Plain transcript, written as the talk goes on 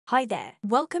Hi there,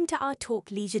 welcome to our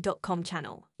talkleisure.com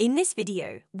channel. In this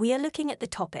video, we are looking at the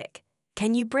topic,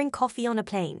 can you bring coffee on a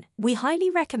plane? We highly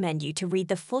recommend you to read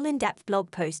the full in-depth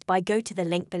blog post by go to the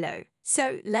link below.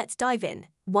 So let's dive in.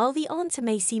 While the answer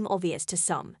may seem obvious to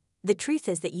some, the truth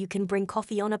is that you can bring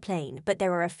coffee on a plane, but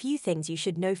there are a few things you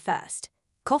should know first.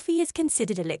 Coffee is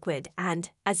considered a liquid and,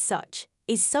 as such,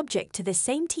 is subject to the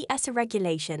same TSA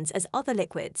regulations as other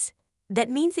liquids. That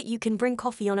means that you can bring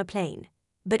coffee on a plane,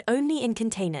 but only in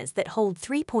containers that hold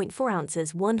 3.4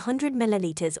 ounces 100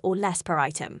 milliliters or less per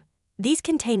item. These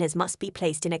containers must be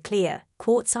placed in a clear,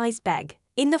 quart-sized bag.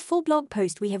 In the full blog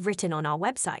post we have written on our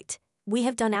website, we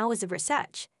have done hours of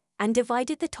research and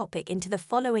divided the topic into the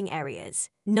following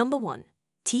areas. Number 1.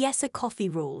 TSA coffee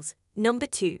rules. Number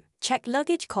 2. Check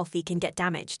luggage coffee can get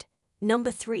damaged.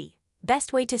 Number 3.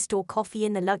 Best way to store coffee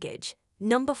in the luggage.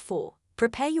 Number 4.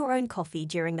 Prepare your own coffee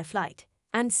during the flight.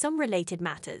 And some related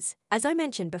matters. As I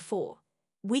mentioned before,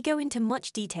 we go into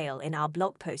much detail in our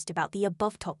blog post about the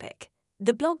above topic.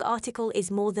 The blog article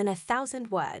is more than 1,000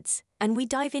 words, and we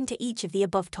dive into each of the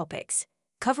above topics,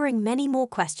 covering many more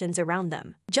questions around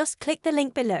them. Just click the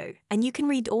link below, and you can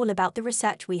read all about the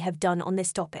research we have done on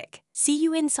this topic. See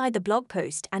you inside the blog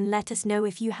post and let us know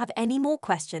if you have any more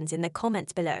questions in the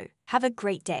comments below. Have a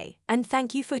great day, and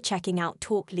thank you for checking out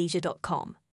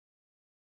talkleisure.com.